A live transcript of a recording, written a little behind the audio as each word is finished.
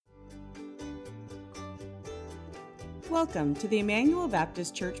Welcome to the Emmanuel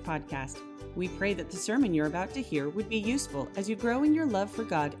Baptist Church podcast. We pray that the sermon you're about to hear would be useful as you grow in your love for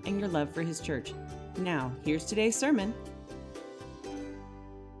God and your love for His church. Now, here's today's sermon.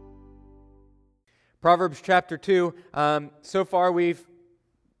 Proverbs chapter 2. So far we've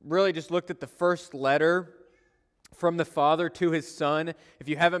really just looked at the first letter from the Father to His Son. If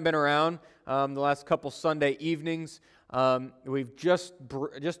you haven't been around the last couple Sunday evenings, we've just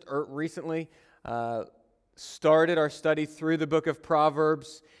recently started our study through the book of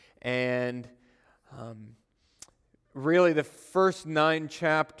Proverbs, and really the first 9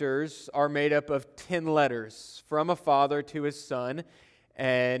 chapters are made up of 10 letters from a father to his son,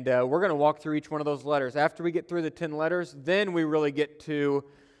 and we're going to walk through each one of those letters. After we get through the 10 letters, then we really get to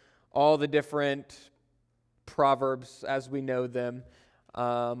all the different proverbs as we know them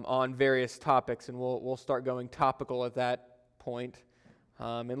on various topics, and we'll start going topical at that point.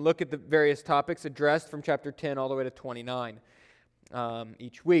 And look at the various topics addressed from chapter 10 all the way to 29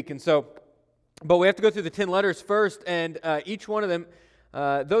 each week. And so, but we have to go through the 10 letters first, and each one of them,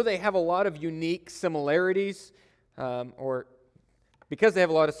 though they have a lot of unique similarities, or because they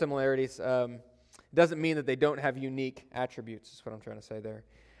have a lot of similarities, doesn't mean that they don't have unique attributes, is what I'm trying to say there.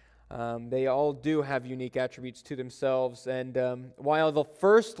 They all do have unique attributes to themselves, and while the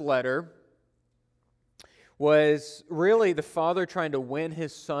first letter was really the father trying to win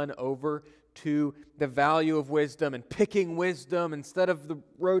his son over to the value of wisdom and picking wisdom instead of the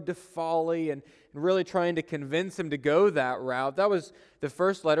road to folly, and really trying to convince him to go that route. That was the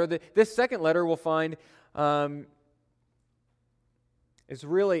first letter. This second letter we'll find is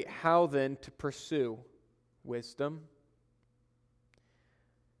really how then to pursue wisdom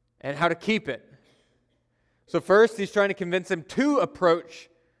and how to keep it. So first he's trying to convince him to approach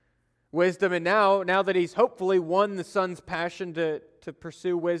wisdom, and now that he's hopefully won the son's passion to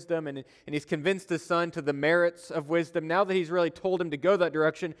pursue wisdom, and he's convinced the son to the merits of wisdom, now that he's really told him to go that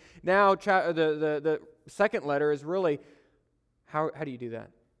direction, now the second letter is really, how do you do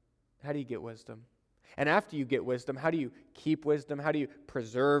that? How do you get wisdom? And after you get wisdom, how do you keep wisdom? How do you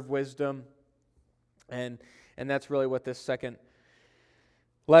preserve wisdom? And that's really what this second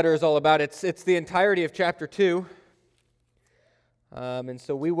letter is all about. It's the entirety of chapter 2. And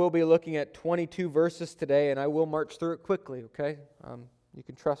so we will be looking at 22 verses today, and I will march through it quickly, okay? You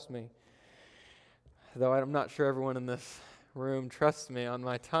can trust me. Though I'm not sure everyone in this room trusts me on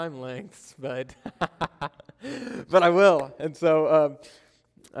my time lengths, but but I will. And so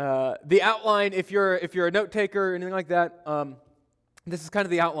the outline, if you're a note taker or anything like that, this is kind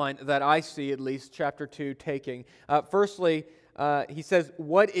of the outline that I see, at least, chapter 2 taking. Firstly, he says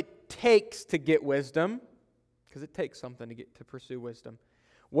what it takes to get wisdom. Because it takes something to pursue wisdom.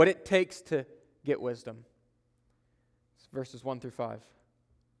 What it takes to get wisdom. It's verses 1 through 5. And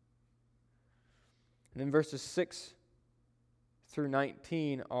then verses 6 through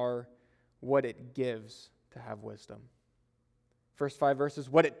 19 are what it gives to have wisdom. First 5 verses,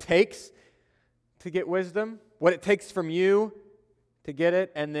 what it takes to get wisdom, what it takes from you to get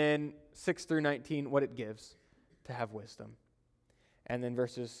it, and then 6 through 19, what it gives to have wisdom. And then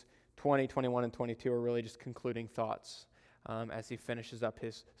verses 20, 21, and 22 are really just concluding thoughts as he finishes up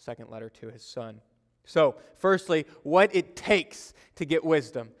his second letter to his son. So, firstly, what it takes to get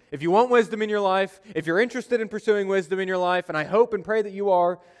wisdom. If you want wisdom in your life, if you're interested in pursuing wisdom in your life, and I hope and pray that you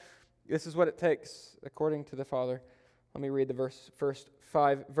are, this is what it takes according to the Father. Let me read the first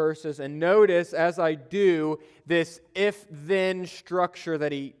 5 verses, and notice as I do this if-then structure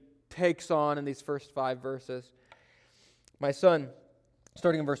that he takes on in these first 5 verses. My son,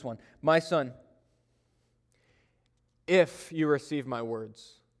 starting in verse 1. My son, if you receive my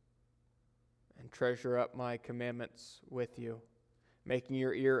words and treasure up my commandments with you, making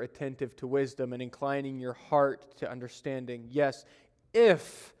your ear attentive to wisdom and inclining your heart to understanding. Yes,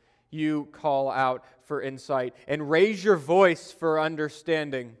 if you call out for insight and raise your voice for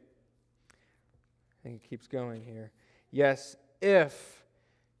understanding. I think it keeps going here. Yes, if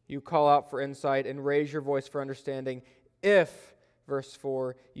you call out for insight and raise your voice for understanding. If, verse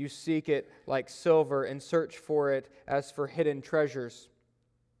 4, you seek it like silver and search for it as for hidden treasures,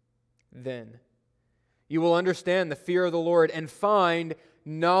 then you will understand the fear of the Lord and find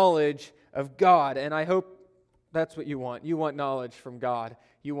knowledge of God. And I hope that's what you want. You want knowledge from God.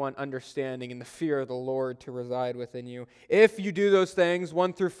 You want understanding and the fear of the Lord to reside within you. If you do those things,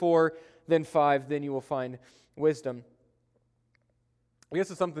 1 through 4, then 5, then you will find wisdom. I guess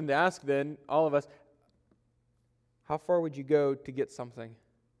it's something to ask then, all of us. How far would you go to get something?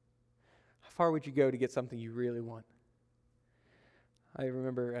 How far would you go to get something you really want? I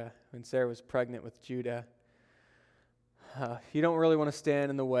remember when Sarah was pregnant with Judah, you don't really want to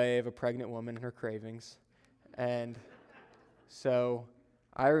stand in the way of a pregnant woman and her cravings. And So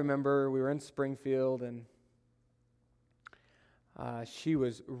I remember we were in Springfield, and she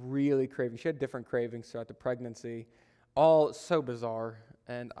was really craving. She had different cravings throughout the pregnancy, all so bizarre.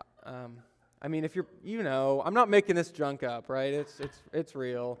 And I mean, if I'm not making this junk up, right? It's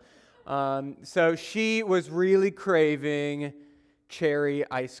real. So she was really craving cherry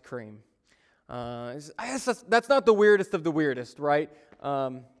ice cream. That's not the weirdest of the weirdest, right?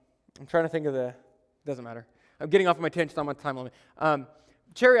 I'm trying to think of doesn't matter. I'm getting off of my tangent on my time limit.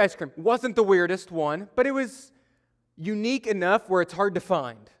 Cherry ice cream wasn't the weirdest one, but it was unique enough where it's hard to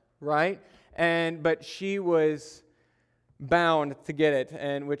find, right? But she was bound to get it,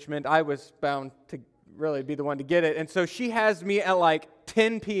 and which meant I was bound to really be the one to get it. And so she has me at like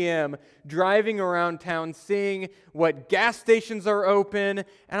 10 p.m. driving around town, seeing what gas stations are open,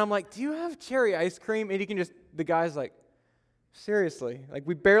 and I'm like, "Do you have cherry ice cream?" And the guy's like, "Seriously? Like,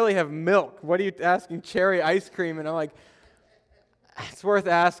 we barely have milk. What are you asking cherry ice cream?" And I'm like, it's worth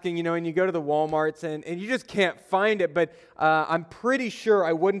asking, and you go to the Walmarts and you just can't find it, but I'm pretty sure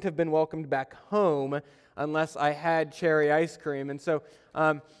I wouldn't have been welcomed back home unless I had cherry ice cream. And so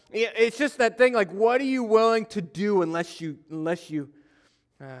it's just that thing, like, what are you willing to do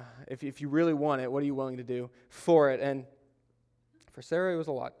if you really want it, what are you willing to do for it? And for Sarah, it was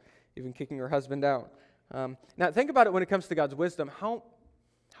a lot, even kicking her husband out. Now, think about it when it comes to God's wisdom.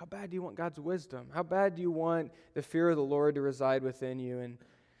 How bad do you want God's wisdom? How bad do you want the fear of the Lord to reside within you? And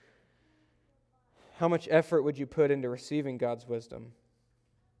how much effort would you put into receiving God's wisdom?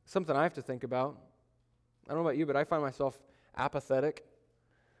 Something I have to think about. I don't know about you, but I find myself apathetic.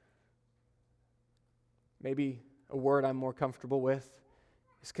 Maybe a word I'm more comfortable with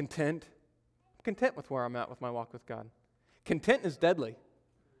is content. I'm content with where I'm at with my walk with God. Content is deadly.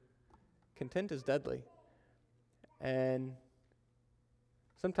 Content is deadly. And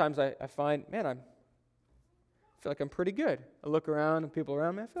sometimes I find, I feel like I'm pretty good. I look around and people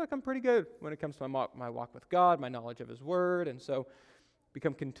around me, I feel like I'm pretty good when it comes to my walk with God, my knowledge of His Word, and so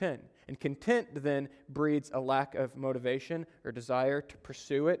become content. And content then breeds a lack of motivation or desire to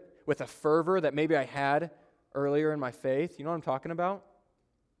pursue it with a fervor that maybe I had earlier in my faith. You know what I'm talking about?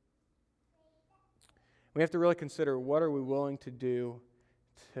 We have to really consider, what are we willing to do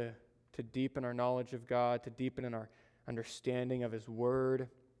to deepen our knowledge of God, to deepen in our understanding of His Word.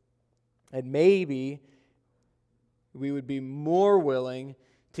 And maybe we would be more willing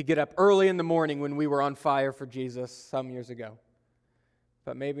to get up early in the morning when we were on fire for Jesus some years ago.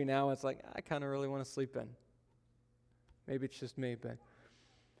 But maybe now it's like, I kind of really want to sleep in. Maybe it's just me,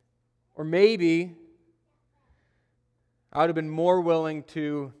 or maybe I would have been more willing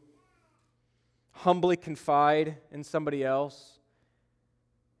to humbly confide in somebody else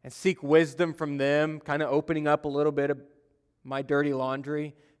and seek wisdom from them, kind of opening up a little bit of my dirty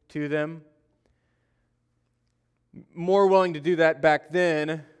laundry to them. More willing to do that back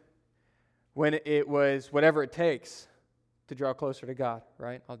then when it was whatever it takes to draw closer to God,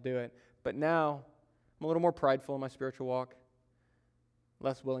 right? I'll do it. But now I'm a little more prideful in my spiritual walk,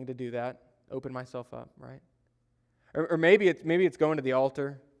 less willing to do that, open myself up, right? Or maybe it's going to the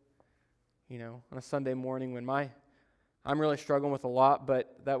altar, on a Sunday morning when I'm really struggling with a lot,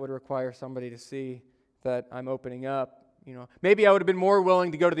 but that would require somebody to see that I'm opening up. Maybe I would have been more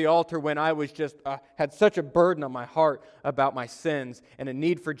willing to go to the altar when I was just had such a burden on my heart about my sins and a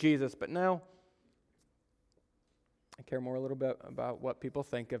need for Jesus. But now I care more a little bit about what people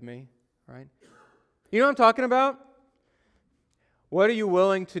think of me, right? You know what I'm talking about? What are you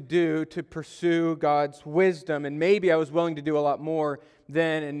willing to do to pursue God's wisdom? And maybe I was willing to do a lot more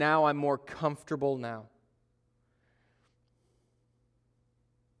then, and now I'm more comfortable now.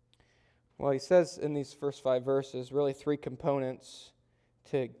 Well, he says in these first 5 verses, really 3 components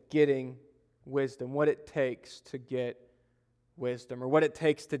to getting wisdom, what it takes to get wisdom, or what it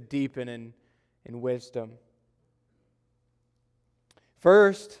takes to deepen in wisdom.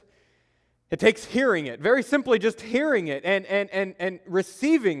 First, it takes hearing it. Very simply, just hearing it and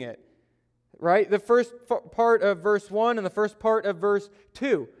receiving it. Right? The first part of verse 1 and the first part of verse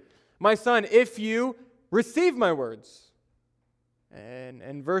 2. My son, if you receive my words.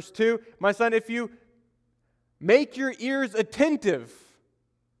 And verse 2, my son, if you make your ears attentive.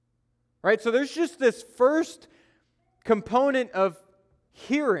 Right? So there's just this first component of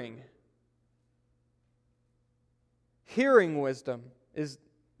hearing. Hearing wisdom is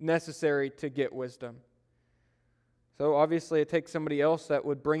necessary to get wisdom. So obviously it takes somebody else that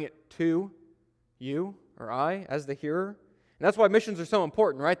would bring it to you or I as the hearer. And that's why missions are so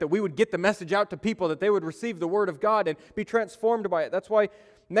important, right? That we would get the message out to people, that they would receive the Word of God and be transformed by it. That's why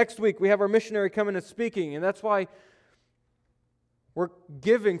next week we have our missionary coming and speaking, and that's why we're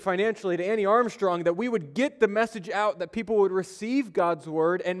giving financially to Annie Armstrong, that we would get the message out, that people would receive God's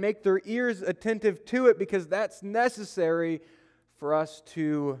word and make their ears attentive to it, because that's necessary for us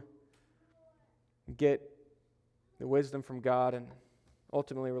to get the wisdom from God and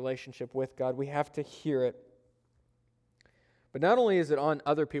ultimately relationship with God. We have to hear it. But not only is it on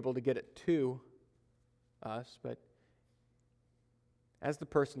other people to get it to us, but as the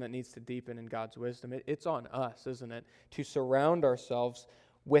person that needs to deepen in God's wisdom, it's on us, isn't it, to surround ourselves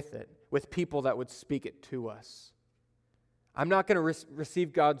with it, with people that would speak it to us. I'm not going to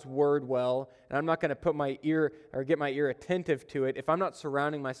receive God's word well, and I'm not going to put my ear or get my ear attentive to it if I'm not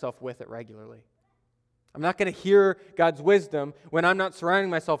surrounding myself with it regularly. I'm not going to hear God's wisdom when I'm not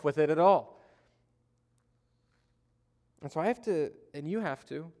surrounding myself with it at all. And so I have to, and you have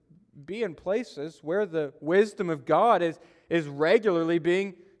to, be in places where the wisdom of God is regularly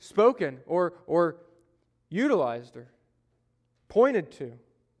being spoken or utilized or pointed to.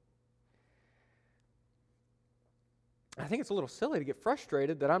 I think it's a little silly to get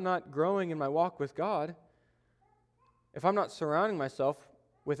frustrated that I'm not growing in my walk with God if I'm not surrounding myself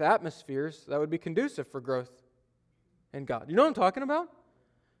with atmospheres that would be conducive for growth in God. You know what I'm talking about?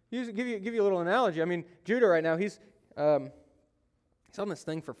 Give you a little analogy. I mean, Judah right now, he's on this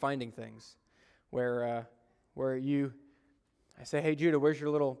thing for finding things, where I say, hey Judah, where's your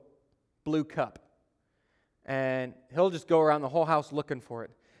little blue cup? And he'll just go around the whole house looking for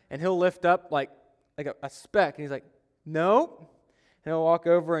it, and he'll lift up like a speck, and he's like, no. And he'll walk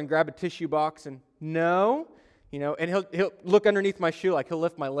over and grab a tissue box, and no. And he'll look underneath my shoe, like he'll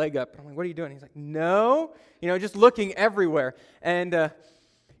lift my leg up. I'm like, what are you doing? He's like, no. Just looking everywhere. And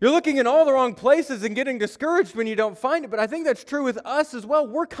you're looking in all the wrong places and getting discouraged when you don't find it. But I think that's true with us as well.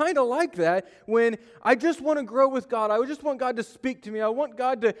 We're kind of like that when I just want to grow with God. I just want God to speak to me. I want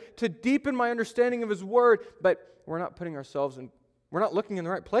God to deepen my understanding of His Word. But we're not putting ourselves in, we're not looking in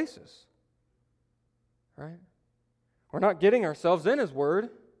the right places. Right? We're not getting ourselves in His Word.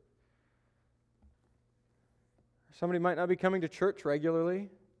 Somebody might not be coming to church regularly,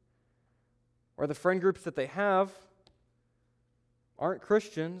 or the friend groups that they have aren't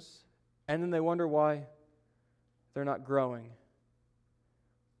Christians, and then they wonder why they're not growing.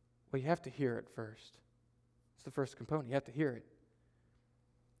 Well, you have to hear it first. It's the first component. You have to hear it.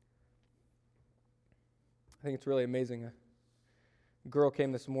 I think it's really amazing. A girl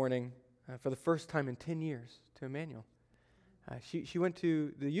came this morning for the first time in 10 years to Emmanuel. She went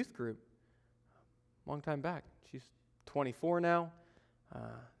to the youth group a long time back. She's 24 now,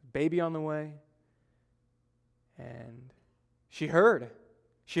 baby on the way, and she heard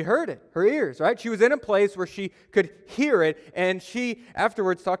it, her ears, right? She was in a place where she could hear it, and she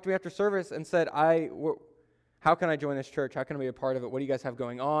afterwards talked to me after service and said, how can I join this church? How can I be a part of it? What do you guys have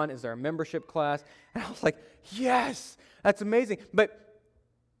going on? Is there a membership class? And I was like, yes, that's amazing. But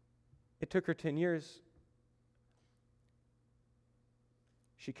it took her 10 years.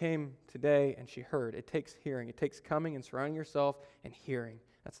 She came today and she heard. It takes hearing. It takes coming and surrounding yourself and hearing.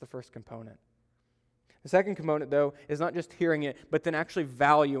 That's the first component. The second component, though, is not just hearing it, but then actually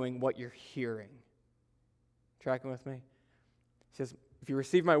valuing what you're hearing. Tracking with me? He says, if you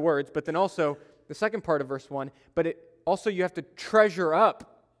receive my words, but then also, the second part of verse 1, but it also you have to treasure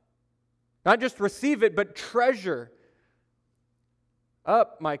up. Not just receive it, but treasure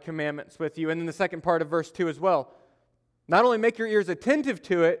up my commandments with you. And then the second part of verse 2 as well. Not only make your ears attentive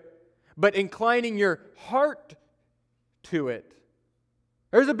to it, but inclining your heart to it.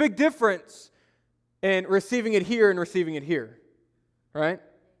 There's a big difference in receiving it here and receiving it here, right?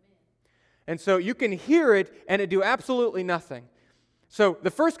 And so you can hear it and it do absolutely nothing. So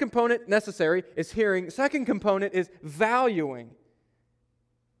the first component necessary is hearing. The second component is valuing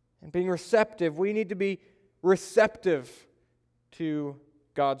and being receptive. We need to be receptive to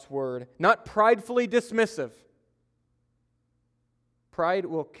God's word, not pridefully dismissive. Pride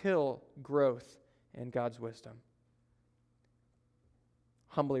will kill growth in God's wisdom.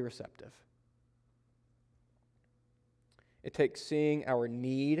 Humbly receptive. It takes seeing our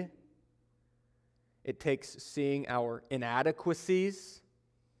need. It takes seeing our inadequacies.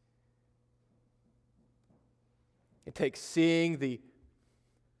 It takes seeing the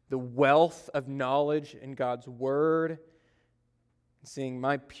wealth of knowledge in God's word. Seeing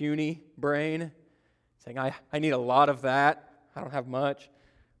my puny brain, saying, I need a lot of that. I don't have much.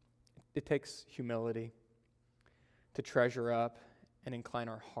 It takes humility to treasure up and incline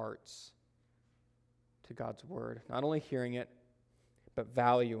our hearts to God's word. Not only hearing it, but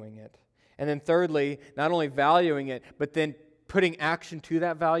valuing it. And then thirdly, not only valuing it, but then putting action to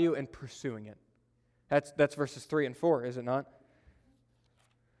that value and pursuing it. That's verses 3 and 4, is it not?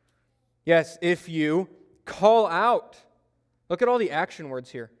 Yes, if you call out Look at all the action words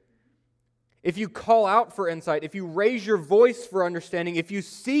here. If you call out for insight, if you raise your voice for understanding, if you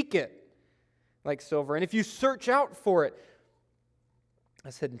seek it like silver, and if you search out for it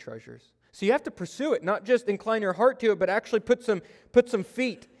as hidden treasures. So you have to pursue it, not just incline your heart to it, but actually put some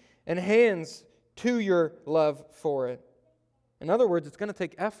feet and hands to your love for it. In other words, it's going to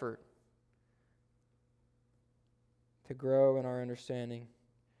take effort to grow in our understanding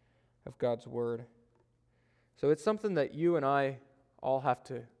of God's Word. So it's something that you and I all have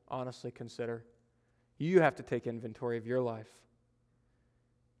to honestly consider. You have to take inventory of your life.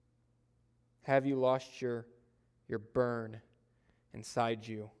 Have you lost your burn inside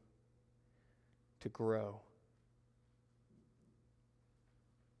you to grow?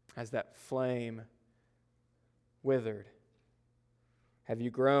 Has that flame withered? Have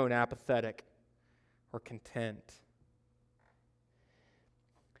you grown apathetic or content?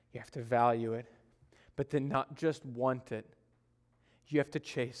 You have to value it, but then not just want it. You have to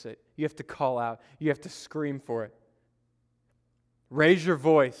chase it. You have to call out. You have to scream for it. Raise your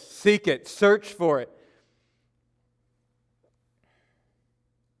voice. Seek it. Search for it.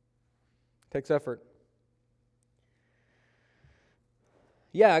 It takes effort.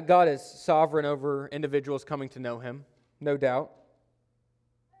 Yeah, God is sovereign over individuals coming to know Him, no doubt.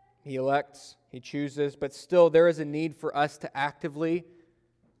 He elects, He chooses, but still there is a need for us to actively,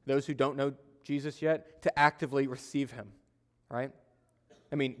 those who don't know Jesus yet, to actively receive Him, right?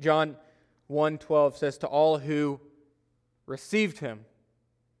 I mean, John 1:12 says, to all who received Him,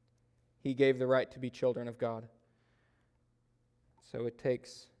 He gave the right to be children of God. So it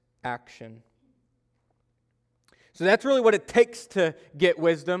takes action. So that's really what it takes to get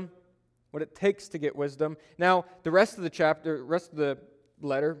wisdom. What it takes to get wisdom. Now, the rest of the chapter, rest of the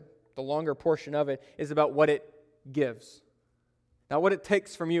letter, the longer portion of it, is about what it gives. Not what it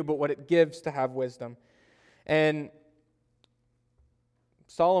takes from you, but what it gives to have wisdom. And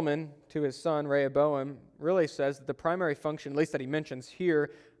Solomon, to his son Rehoboam, really says that the primary function, at least that he mentions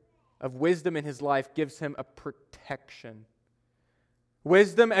here, of wisdom in his life gives him a protection.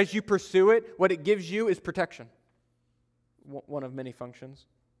 Wisdom, as you pursue it, what it gives you is protection. One of many functions.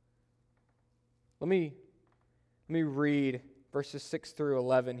 Let me read verses 6 through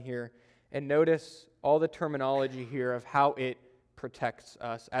 11 here, and notice all the terminology here of how it protects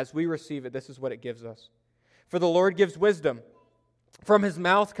us. As we receive it, this is what it gives us. For the Lord gives wisdom. From His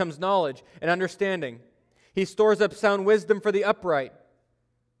mouth comes knowledge and understanding. He stores up sound wisdom for the upright.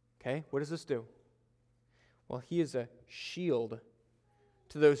 Okay, what does this do? Well, He is a shield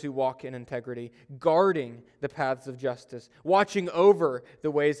to those who walk in integrity, guarding the paths of justice, watching over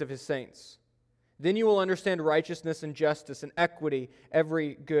the ways of His saints. Then you will understand righteousness and justice and equity,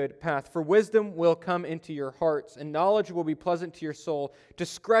 every good path. For wisdom will come into your hearts, and knowledge will be pleasant to your soul.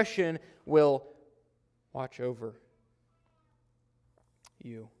 Discretion will watch over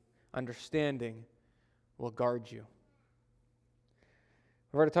you. Understanding will guard you.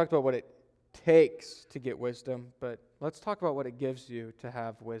 We've already talked about what it takes to get wisdom, but let's talk about what it gives you to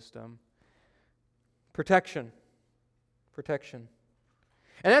have wisdom. Protection. Protection.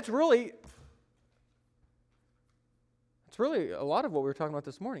 And that's really a lot of what we were talking about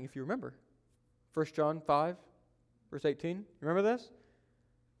this morning, if you remember. 1 John 5, verse 18. Remember this?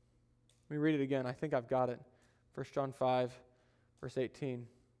 Let me read it again. I think I've got it. 1 John 5, verse 18.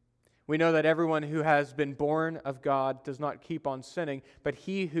 We know that everyone who has been born of God does not keep on sinning, but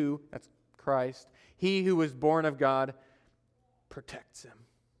he who, that's Christ, he who was born of God protects him.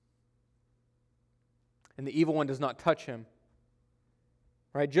 And the evil one does not touch him.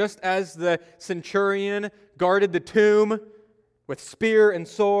 Right? Just as the centurion guarded the tomb with spear and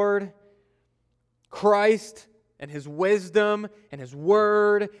sword, Christ and His wisdom and His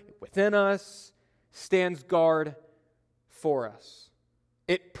word within us stands guard for us.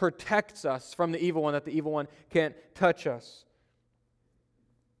 It protects us from the evil one, that the evil one can't touch us.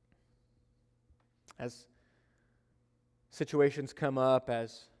 As situations come up,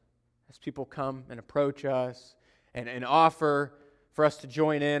 as people come and approach us and offer for us to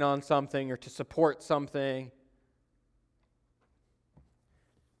join in on something or to support something,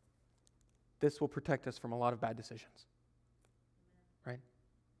 this will protect us from a lot of bad decisions. Right?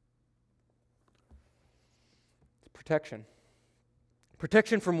 Protection.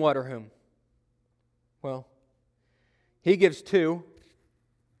 Protection from what or whom? Well, He gives two,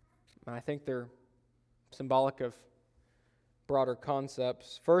 and I think they're symbolic of broader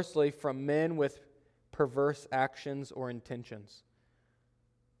concepts. Firstly, from men with perverse actions or intentions.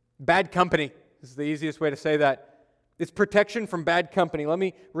 Bad company is the easiest way to say that. It's protection from bad company. Let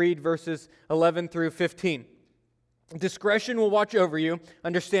me read verses 11 through 15. Discretion will watch over you.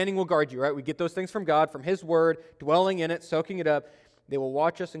 Understanding will guard you, right? We get those things from God, from His Word, dwelling in it, soaking it up. They will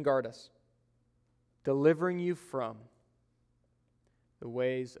watch us and guard us, delivering you from the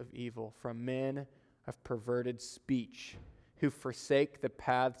ways of evil, from men of perverted speech, who forsake the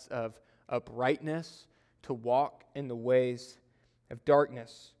paths of uprightness to walk in the ways of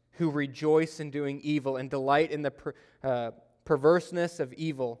darkness, who rejoice in doing evil and delight in the perverseness of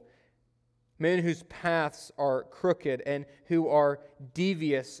evil, men whose paths are crooked and who are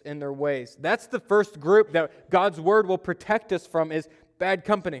devious in their ways. That's the first group that God's Word will protect us from, is bad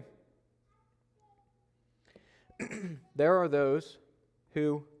company. There are those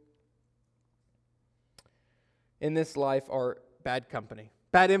who in this life are bad company,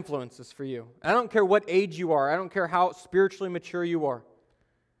 bad influences for you. I don't care what age you are. I don't care how spiritually mature you are.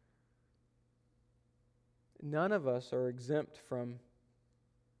 None of us are exempt from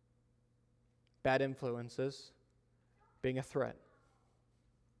bad influences being a threat.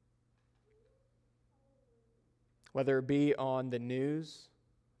 Whether it be on the news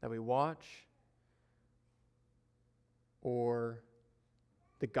that we watch, or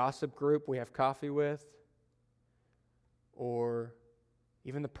the gossip group we have coffee with, or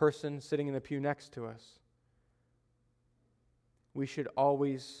even the person sitting in the pew next to us. We should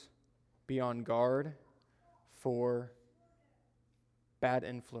always be on guard for bad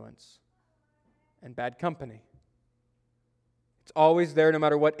influence and bad company. It's always there, no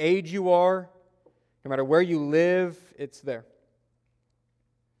matter what age you are, no matter where you live, it's there.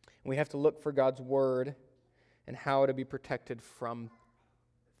 And we have to look for God's Word and how to be protected from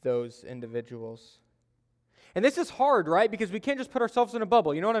those individuals. And this is hard, right? Because we can't just put ourselves in a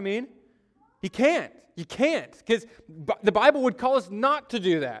bubble. You know what I mean? You can't. You can't. Because the Bible would call us not to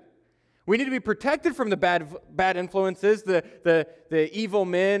do that. We need to be protected from the bad influences, the evil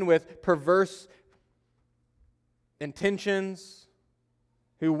men with perverse intentions,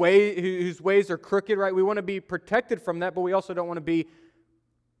 whose ways are crooked, right? We want to be protected from that, but we also don't want to be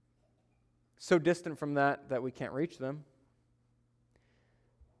so distant from that we can't reach them.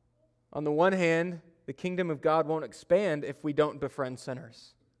 On the one hand, the kingdom of God won't expand if we don't befriend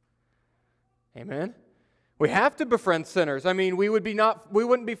sinners. Amen? We have to befriend sinners. I mean, we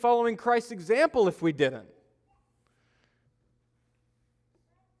wouldn't be following Christ's example if we didn't.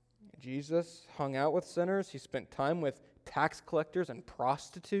 Jesus hung out with sinners. He spent time with tax collectors and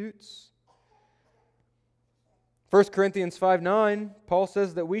prostitutes. 1 Corinthians 5:9, Paul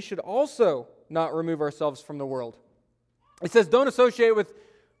says that we should also not remove ourselves from the world. It says, do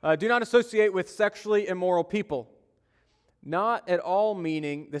not associate with sexually immoral people. Not at all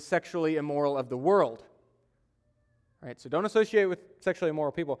meaning the sexually immoral of the world. All right, so don't associate with sexually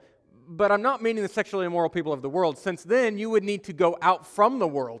immoral people. But I'm not meaning the sexually immoral people of the world, since then you would need to go out from the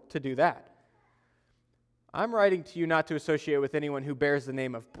world to do that. I'm writing to you not to associate with anyone who bears the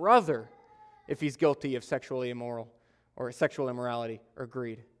name of brother if he's guilty of sexually immoral or sexual immorality or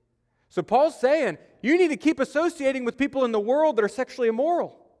greed. So Paul's saying you need to keep associating with people in the world that are sexually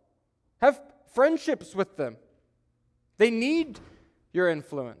immoral. Have friendships with them. They need your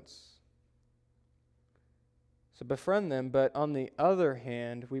influence. So befriend them, but on the other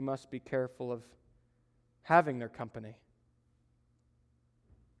hand, we must be careful of having their company.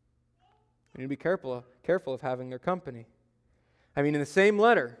 We need to be careful of having their company. I mean, in the same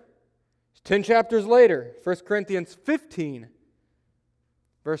letter, 10 chapters later, 1 Corinthians 15,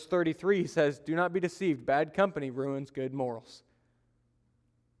 verse 33 says, do not be deceived. Bad company ruins good morals.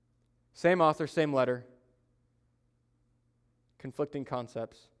 Same author, same letter. Conflicting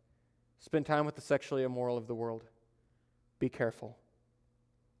concepts. Spend time with the sexually immoral of the world. Be careful.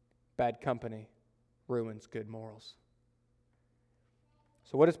 Bad company ruins good morals.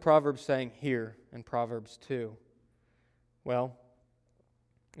 So what is Proverbs saying here in Proverbs 2? Well,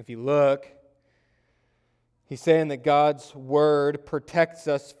 if you look, he's saying that God's Word protects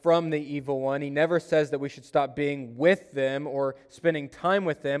us from the evil one. He never says that we should stop being with them or spending time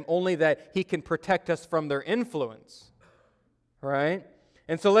with them, only that He can protect us from their influence. Right?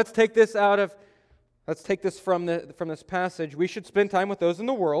 And so let's take this from this passage. We should spend time with those in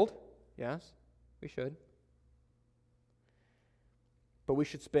the world. Yes, we should. But we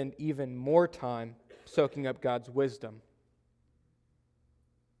should spend even more time soaking up God's wisdom.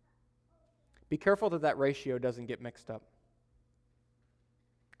 Be careful that ratio doesn't get mixed up.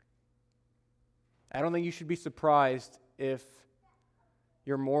 I don't think you should be surprised if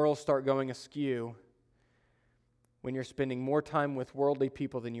your morals start going askew when you're spending more time with worldly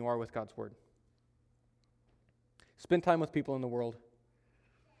people than you are with God's Word. Spend time with people in the world,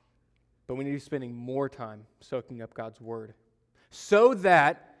 but we need to be spending more time soaking up God's Word so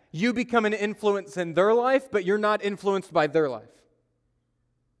that you become an influence in their life, but you're not influenced by their life.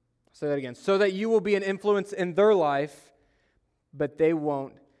 I'll say that again. So that you will be an influence in their life, but they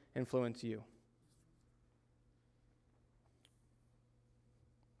won't influence you.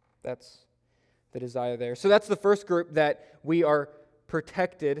 That's the desire there. So that's the first group that we are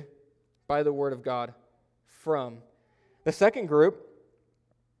protected by the Word of God from. The second group,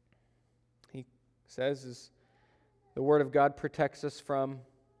 he says, is the Word of God protects us from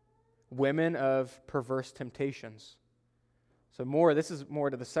women of perverse temptations. So this is more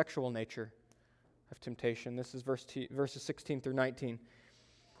to the sexual nature of temptation. This is verses 16 through 19.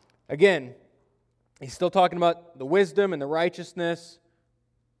 Again, he's still talking about the wisdom and the righteousness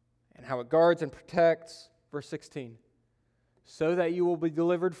and how it guards and protects. Verse 16. So that you will be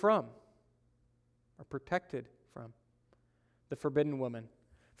delivered from, or protected from, the forbidden woman,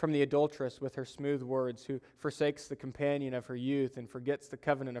 from the adulteress with her smooth words, who forsakes the companion of her youth and forgets the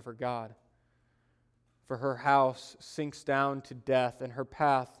covenant of her God. For her house sinks down to death, and her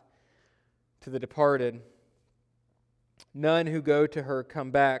path to the departed. None who go to her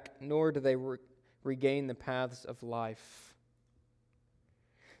come back, nor do they regain the paths of life.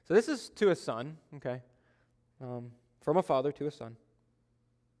 So this is to a son, okay? From a father to a son.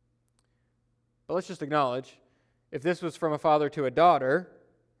 But let's just acknowledge, if this was from a father to a daughter,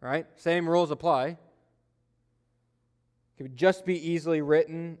 right? Same rules apply. It could just be easily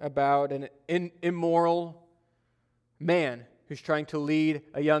written about an immoral man who's trying to lead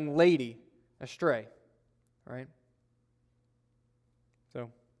a young lady astray, right? So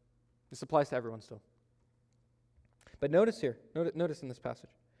this applies to everyone still. But notice here, notice in this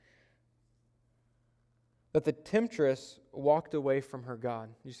passage, that the temptress walked away from her God.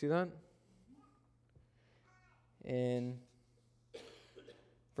 You see that? In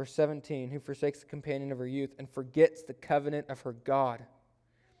verse 17, who forsakes the companion of her youth and forgets the covenant of her God.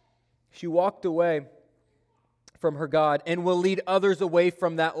 She walked away from her God and will lead others away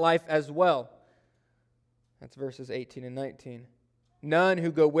from that life as well. That's verses 18 and 19. None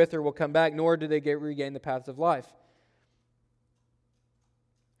who go with her will come back, nor do they regain the paths of life.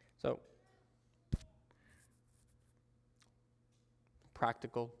 So,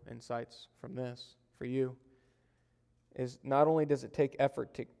 practical insights from this for you is not only does it take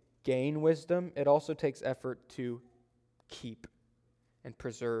effort to gain wisdom, it also takes effort to keep and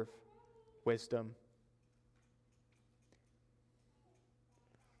preserve wisdom.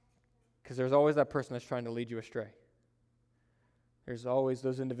 Because there's always that person that's trying to lead you astray. There's always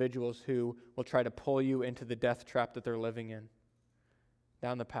those individuals who will try to pull you into the death trap that they're living in,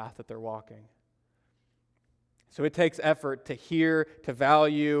 down the path that they're walking. So it takes effort to hear, to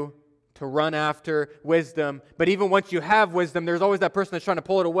value, to run after wisdom. But even once you have wisdom, there's always that person that's trying to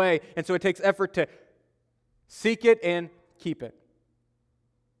pull it away. And so it takes effort to seek it and keep it.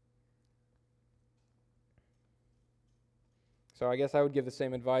 So I guess I would give the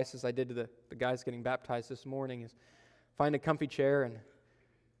same advice as I did to the guys getting baptized this morning, is find a comfy chair and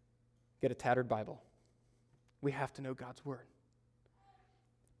get a tattered Bible. We have to know God's Word.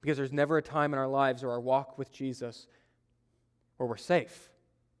 Because there's never a time in our lives or our walk with Jesus where we're safe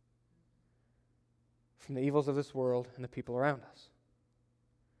from the evils of this world and the people around us.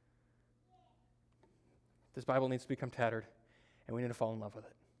 This Bible needs to become tattered, and we need to fall in love with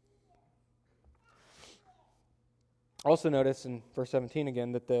it. Also notice in verse 17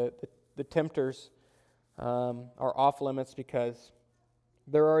 again that the tempters are off limits because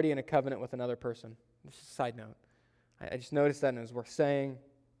they're already in a covenant with another person. Just a side note. I just noticed that, and as we're saying,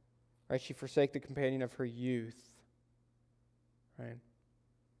 right, she forsake the companion of her youth. Right?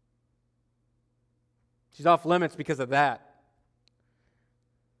 She's off limits because of that.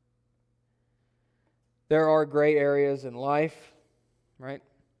 There are gray areas in life, right?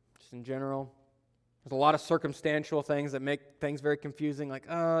 Just in general. There's a lot of circumstantial things that make things very confusing, like,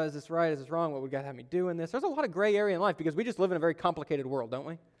 oh, is this right? Is this wrong? What would God have me do in this? There's a lot of gray area in life because we just live in a very complicated world, don't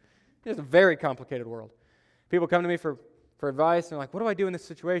we? It's a very complicated world. People come to me for advice, and they're like, what do I do in this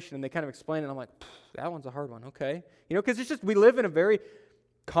situation? And they kind of explain it, and I'm like, that one's a hard one, okay. Because it's just, we live in a very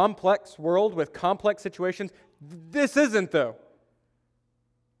complex world with complex situations. This isn't, though.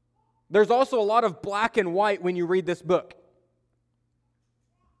 There's also a lot of black and white when you read this book.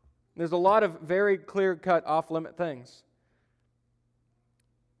 There's a lot of very clear-cut, off-limit things.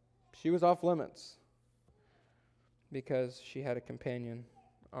 She was off limits because she had a companion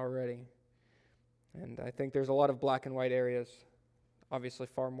already. And I think there's a lot of black and white areas, obviously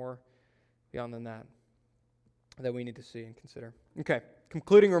far more beyond than that we need to see and consider. Okay,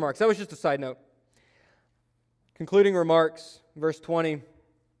 concluding remarks. That was just a side note. Concluding remarks, verse 20.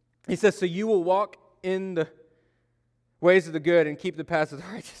 He says, so you will ways of the good and keep the paths of the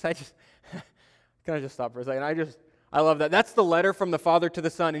righteous. Can I just stop for a second? I love that. That's the letter from the Father to the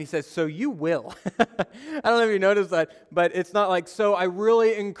Son, and he says, so you will. I don't know if you noticed that, but it's not like, so I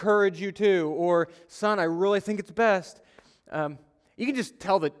really encourage you to, or son, I really think it's best. You can just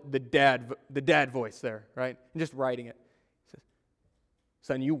tell the dad voice there, right? And just writing it. He says,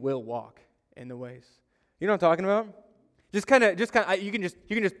 son, you will walk in the ways. You know what I'm talking about? You can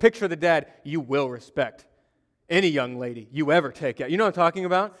just picture the dad. You will respect any young lady you ever take out. You know what I'm talking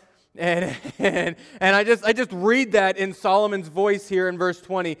about? And I just read that in Solomon's voice here in verse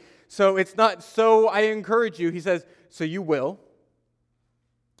 20. So it's not, so I encourage you. He says, so you will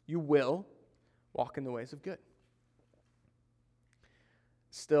walk in the ways of good.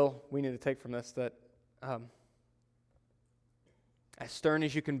 Still, we need to take from this that as stern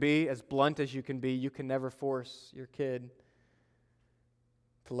as you can be, as blunt as you can be, you can never force your kid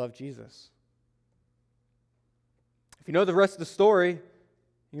to love Jesus. If you know the rest of the story,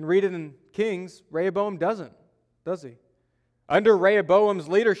 you can read it in Kings. Rehoboam doesn't, does he? Under Rehoboam's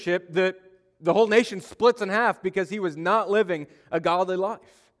leadership, the whole nation splits in half because he was not living a godly life.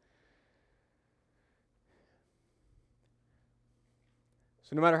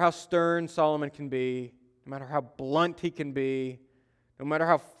 So no matter how stern Solomon can be, no matter how blunt he can be, no matter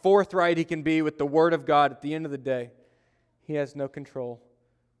how forthright he can be with the Word of God, at the end of the day, he has no control,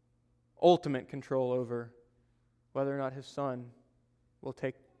 ultimate control over whether or not his son will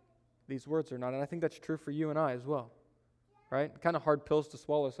take these words or not. And I think that's true for you and I as well, right? Kind of hard pills to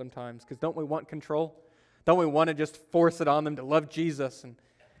swallow sometimes, because don't we want control? Don't we want to just force it on them to love Jesus?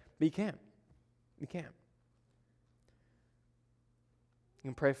 But you can't. You can't. You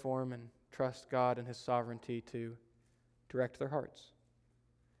can pray for them and trust God and His sovereignty to direct their hearts.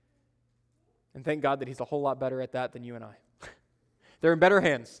 And thank God that He's a whole lot better at that than you and I. They're in better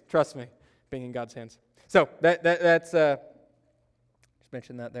hands, trust me, being in God's hands. So that's just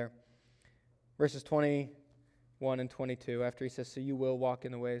mention that there. Verses 21 and 22, after he says, so you will walk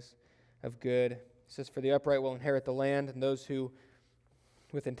in the ways of good. He says, for the upright will inherit the land, and those who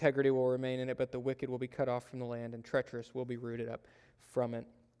with integrity will remain in it, but the wicked will be cut off from the land, and treacherous will be rooted up from it.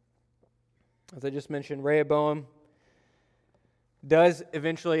 As I just mentioned, Rehoboam does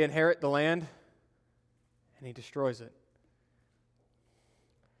eventually inherit the land, and he destroys it.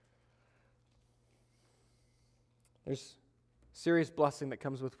 There's serious blessing that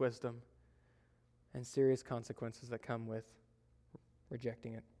comes with wisdom and serious consequences that come with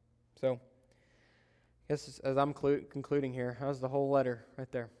rejecting it. So, I guess as I'm concluding here, how's the whole letter right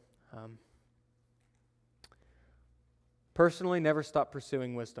there? Personally, never stop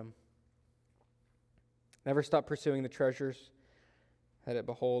pursuing wisdom. Never stop pursuing the treasures that it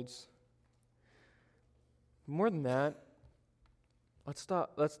beholds. More than that,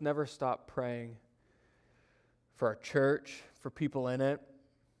 let's never stop praying for our church, for people in it,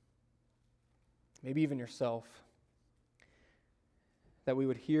 maybe even yourself, that we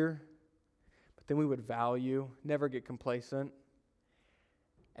would hear, but then we would value, never get complacent.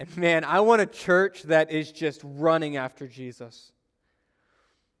 And man, I want a church that is just running after Jesus.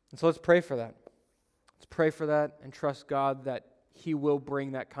 And so let's pray for that. Let's pray for that and trust God that He will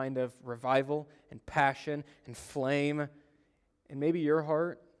bring that kind of revival and passion and flame in maybe your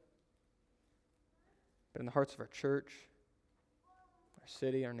heart, but in the hearts of our church, our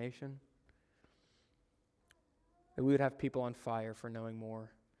city, our nation. That we would have people on fire for knowing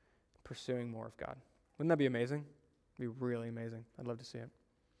more, pursuing more of God. Wouldn't that be amazing? It'd be really amazing. I'd love to see it.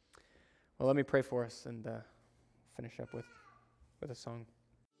 Well, let me pray for us and finish up with a song.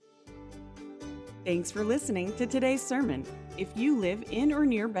 Thanks for listening to today's sermon. If you live in or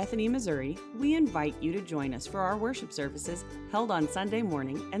near Bethany, Missouri, we invite you to join us for our worship services held on Sunday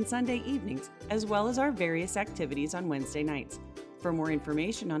morning and Sunday evenings, as well as our various activities on Wednesday nights. For more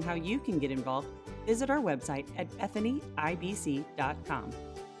information on how you can get involved, visit our website at bethanyibc.com.